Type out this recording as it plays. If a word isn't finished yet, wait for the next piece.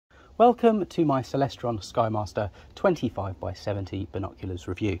Welcome to my Celestron SkyMaster 25x70 Binoculars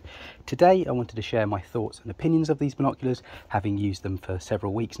review. Today I wanted to share my thoughts and opinions of these binoculars, having used them for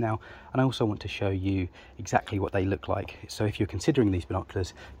several weeks now, and I also want to show you exactly what they look like. So if you're considering these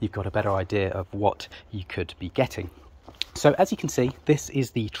binoculars, you've got a better idea of what you could be getting. So as you can see, this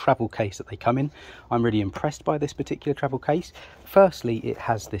is the travel case that they come in. I'm really impressed by this particular travel case. Firstly, it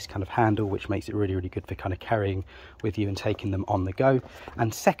has this kind of handle which makes it really good for kind of carrying with you and taking them on the go.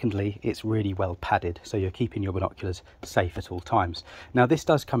 And secondly, it's really well padded, so you're keeping your binoculars safe at all times. Now this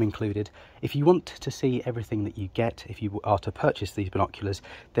does come included. If you want to see everything that you get, if you are to purchase these binoculars,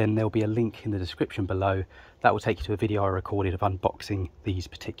 then there'll be a link in the description below. That will take you to a video I recorded of unboxing these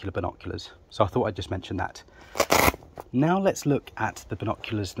particular binoculars. So I thought I'd just mention that. Now let's look at the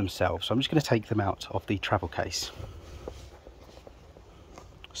binoculars themselves. So I'm just going to take them out of the travel case.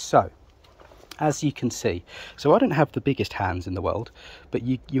 So, as you can see, so I don't have the biggest hands in the world, but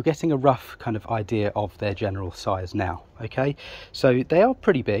you're getting a rough kind of idea of their general size now, okay? So they are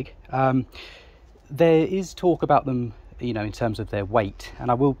pretty big. There is talk about them, you know, in terms of their weight,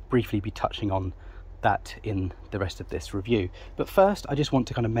 and I will briefly be touching on that in the rest of this review. But first, I just want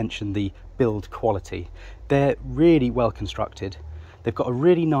to kind of mention the build quality. They're really well constructed. They've got a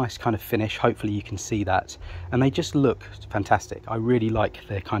really nice kind of finish, hopefully you can see that, and they just look fantastic. I really like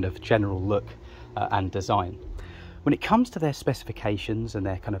their kind of general look and design. When it comes to their specifications and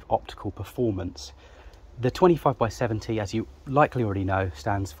their kind of optical performance, the 25x70, as you likely already know,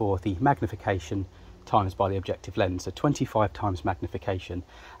 stands for the magnification times by the objective lens, so 25 times magnification,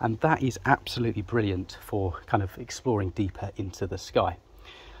 and that is absolutely brilliant for kind of exploring deeper into the sky.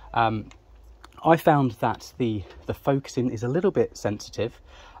 I found that the focusing is a little bit sensitive,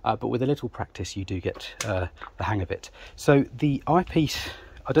 but with a little practice you do get the hang of it. So the eyepiece,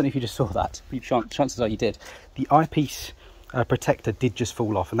 I don't know if you just saw that, chances are you did. The eyepiece protector did just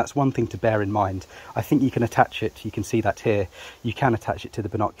fall off, and that's one thing to bear in mind. I think you can attach it, you can see that here, you can attach it to the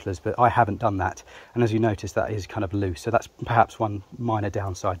binoculars, but I haven't done that, and as you notice that is kind of loose, so that's perhaps one minor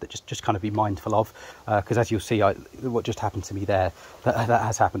downside that just kind of be mindful of, because as you'll see, what just happened to me there, that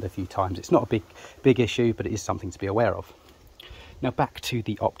has happened a few times. It's not a big issue, but it is something to be aware of. Now back to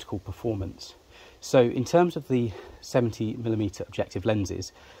the optical performance. So in terms of the 70mm objective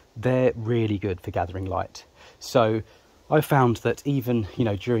lenses, they're really good for gathering light. So I found that even, you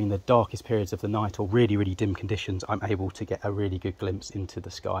know, during the darkest periods of the night or really dim conditions, I'm able to get a really good glimpse into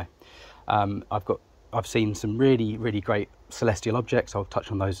the sky. I've seen some really great celestial objects. I'll touch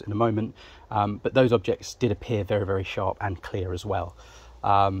on those in a moment, but those objects did appear very sharp and clear as well.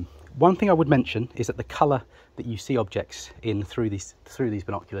 One thing I would mention is that the colour that you see objects in through these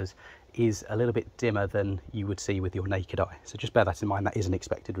binoculars is a little bit dimmer than you would see with your naked eye. So just bear that in mind. That is an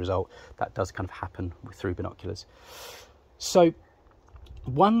expected result. That does kind of happen through binoculars. So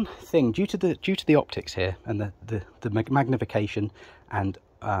one thing, due to the optics here and the magnification and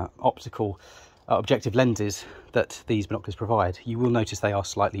optical objective lenses that these binoculars provide, you will notice they are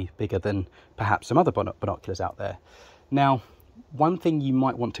slightly bigger than perhaps some other binoculars out there. Now, one thing you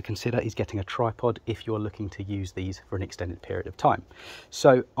might want to consider is getting a tripod if you're looking to use these for an extended period of time.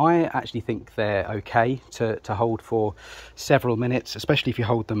 So I actually think they're okay to hold for several minutes, especially if you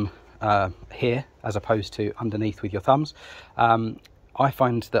hold them here as opposed to underneath with your thumbs. I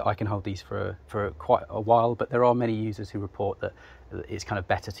find that I can hold these for quite a while, but there are many users who report that it's kind of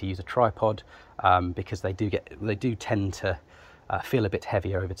better to use a tripod because they do tend to feel a bit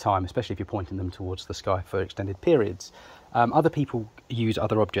heavier over time, especially if you're pointing them towards the sky for extended periods. Other people use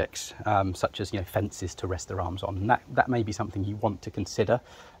other objects such as, you know, fences to rest their arms on, and that may be something you want to consider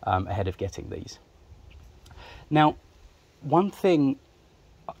ahead of getting these. Now, one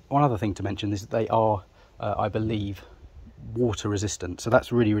other thing to mention is that they are, I believe, water resistant. So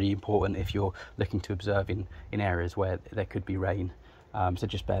that's really important if you're looking to observe in areas where there could be rain. So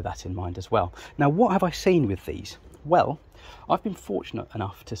just bear that in mind as well. Now, what have I seen with these? Well, I've been fortunate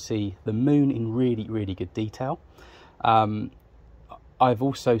enough to see the moon in really good detail. I've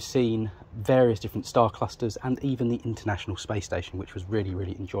also seen various different star clusters and even the International Space Station, which was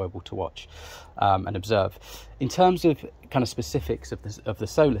really enjoyable to watch and observe. In terms of kind of specifics of the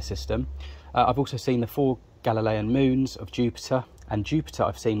solar system, I've also seen the 4 Galilean moons of Jupiter, and Jupiter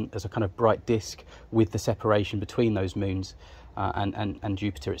I've seen as a kind of bright disk with the separation between those moons and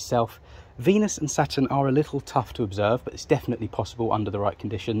Jupiter itself. Venus and Saturn are a little tough to observe, but it's definitely possible under the right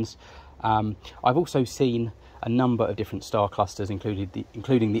conditions. I've also seen a number of different star clusters, including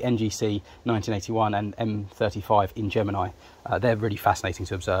the NGC 1981 and M35 in Gemini. They're really fascinating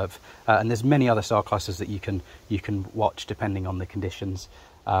to observe, and there's many other star clusters that you can watch depending on the conditions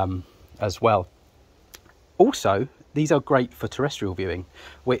as well. Also, these are great for terrestrial viewing,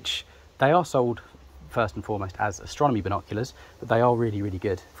 which they are sold first and foremost as astronomy binoculars, but they are really, really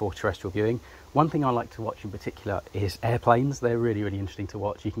good for terrestrial viewing. One thing I like to watch in particular is airplanes. They're really, really interesting to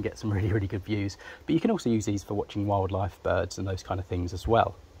watch. You can get some really, really good views, but you can also use these for watching wildlife, birds, and those kind of things as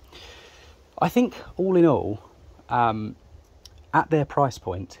well. I think all in all, at their price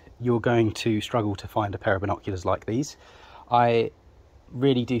point, you're going to struggle to find a pair of binoculars like these. I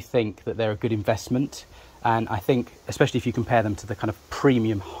really do think that they're a good investment, and I think, especially if you compare them to the kind of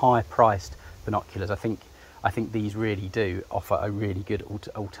premium, high-priced binoculars, I think these really do offer a really good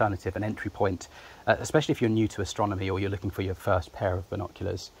alternative and entry point, especially if you're new to astronomy or you're looking for your first pair of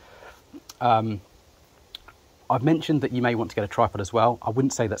binoculars. I've mentioned that you may want to get a tripod as well. I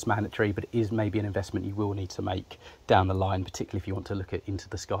wouldn't say that's mandatory, but it is maybe an investment you will need to make down the line, particularly if you want to look into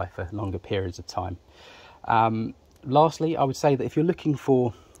the sky for longer periods of time. Lastly, I would say that if you're looking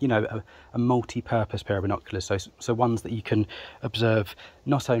for, you know, a multi-purpose pair of binoculars, so ones that you can observe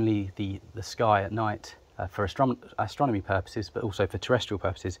not only the sky at night for astronomy purposes, but also for terrestrial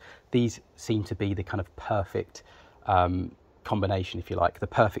purposes, these seem to be the kind of perfect combination, if you like, the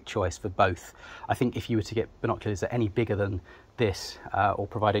perfect choice for both. I think if you were to get binoculars that are any bigger than this or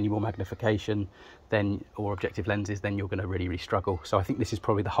provide any more magnification then, or objective lenses, then you're going to really, really struggle. So I think this is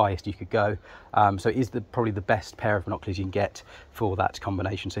probably the highest you could go. So it is probably the best pair of binoculars you can get for that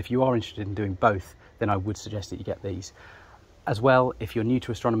combination. So if you are interested in doing both, then I would suggest that you get these. As well, if you're new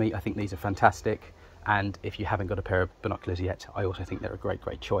to astronomy, I think these are fantastic. And if you haven't got a pair of binoculars yet, I also think they're a great,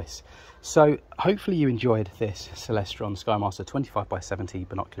 great choice. So hopefully you enjoyed this Celestron SkyMaster 25x70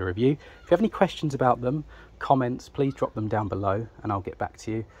 binocular review. If you have any questions about them, comments, please drop them down below and I'll get back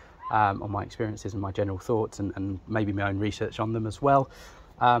to you on my experiences and my general thoughts and maybe my own research on them as well.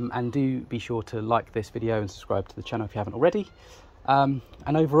 And do be sure to like this video and subscribe to the channel if you haven't already. And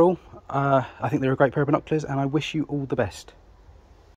overall, I think they're a great pair of binoculars and I wish you all the best.